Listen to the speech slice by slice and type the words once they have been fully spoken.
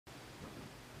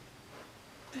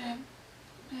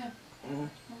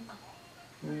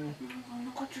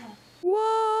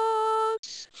What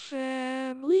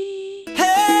family?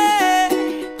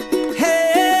 Hey,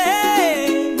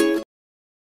 hey.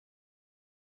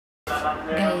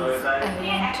 Guys, I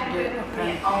want to do a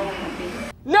prank on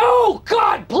Happy. No,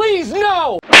 God, please,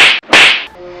 no. Guys,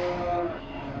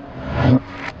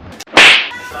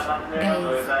 I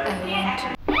want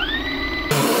to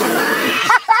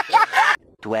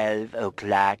 12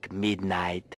 o'clock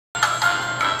midnight.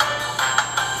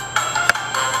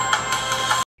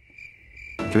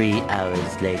 3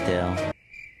 hours later.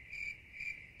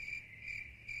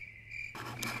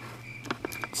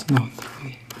 It's now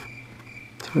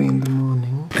 3 in the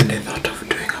morning, and I thought of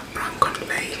doing a prank on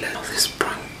Layla. Now this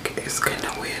prank is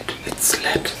kinda weird. It's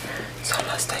late. So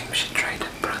last time she tried a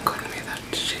prank on me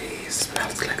that she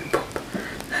smells like poop.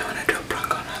 I wanna do a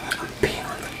prank on her that I'm peeing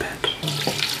on the bed.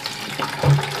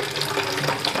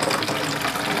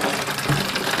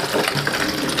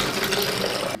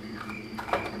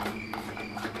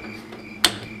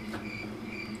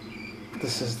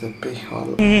 This is the bee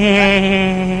hall.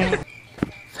 There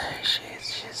she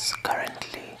is. She's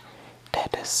currently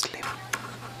dead asleep.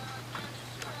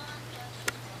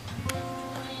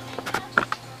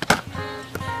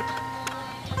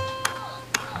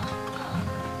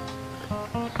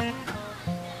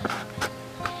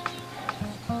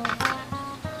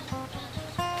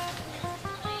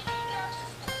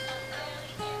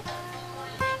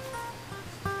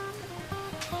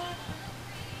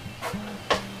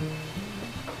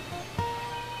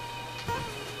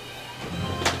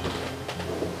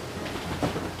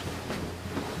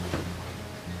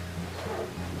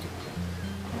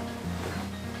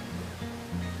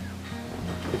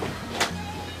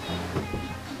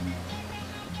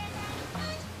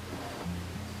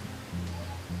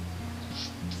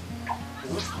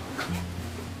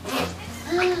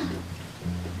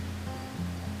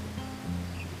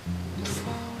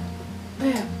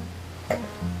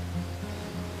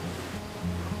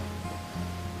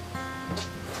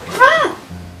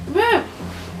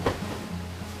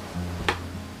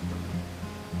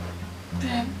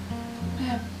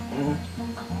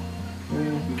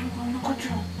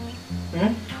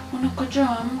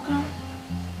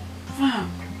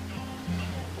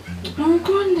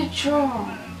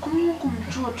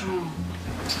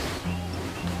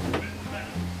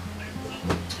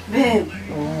 Babe,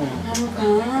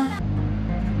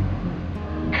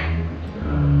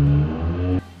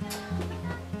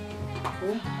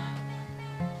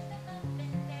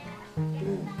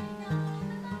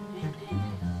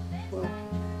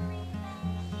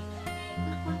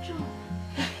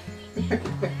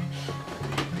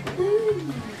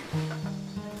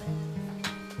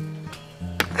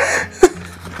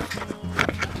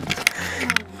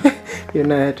 You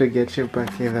know how to get you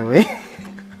back either way.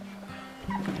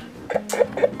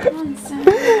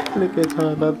 Look at how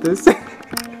I love this.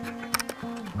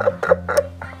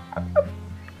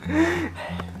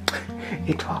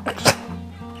 It worked.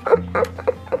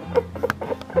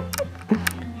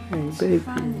 Hey,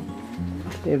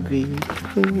 baby.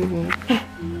 Baby.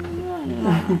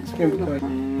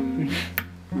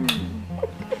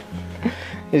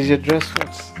 Is your dress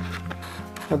wet?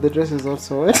 Oh, the dress is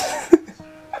also wet.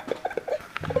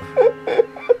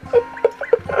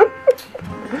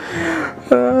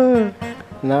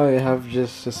 Now we have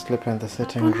just to sleep in the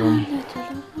sitting room.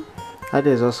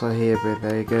 Adi is also here, but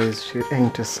the guy is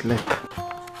shooting to sleep.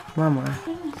 Mama,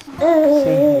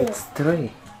 see, it's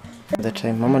 3. The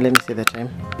time, Mama, let me see the time.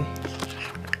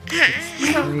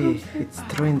 It's 3. It's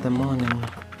 3 in the morning.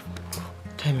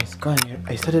 Time is gone.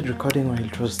 I started recording when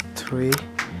it was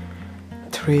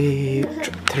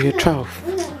 3:12.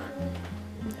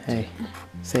 Hey,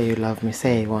 say you love me.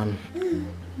 Say I won.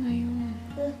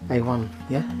 I won.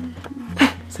 Yeah.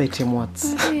 Say Tim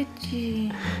Watts.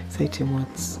 Say Tim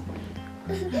Watts.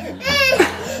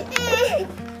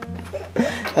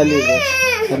 Ali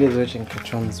is watching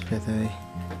cartoons, by the way.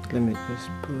 Let me just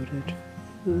put it.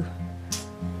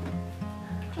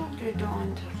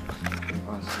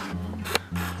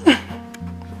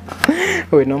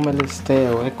 We normally stay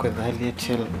awake with Ali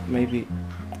till maybe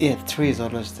 3 is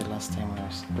always the last time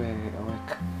we're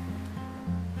awake.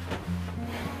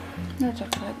 not a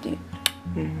party.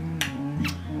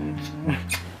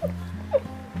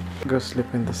 Go sleep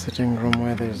in the sitting room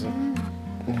where there's a...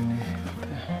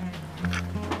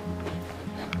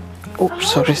 Oh,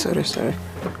 sorry. I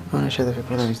want to show the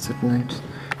people that it's at night.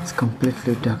 It's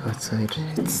completely dark outside.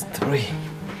 It's 3.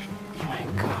 Oh my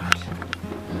god.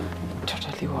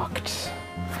 Totally worked.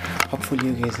 Hopefully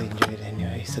you guys enjoyed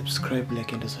anyway. Subscribe,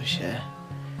 like, and also share.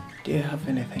 Do you have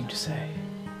anything to say?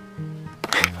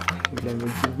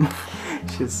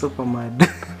 She's super mad.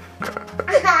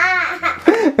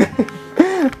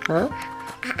 Huh?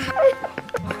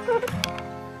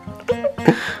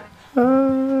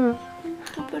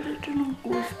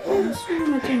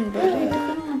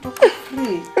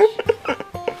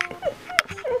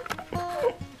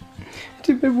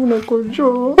 Tibebu na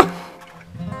kojo.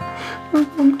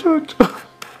 Mtoto.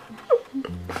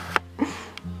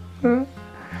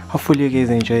 Hopefully you guys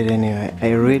enjoyed anyway.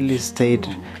 I really stayed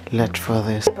late for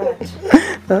this.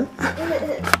 Huh?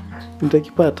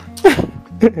 Mtakipata?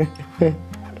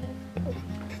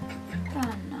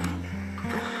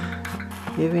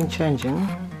 You've been changing.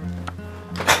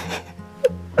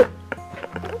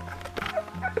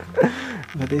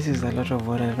 But this is a lot of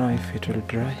water. I don't know if it will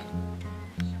dry.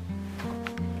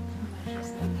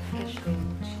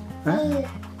 Huh?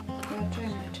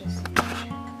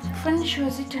 Finish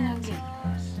was eaten again.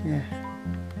 Yeah.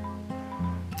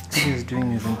 What he's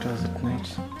doing is indoors at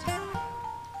night.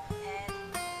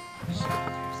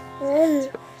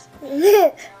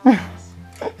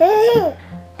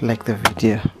 Like the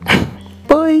video.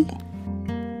 Bye.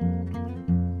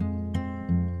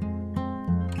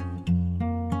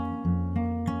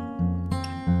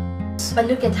 But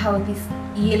look at how this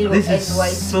yellow This and is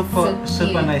white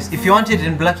super nice. If you want it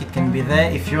in black, it can be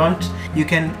there. If you want, you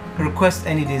can request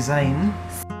any design.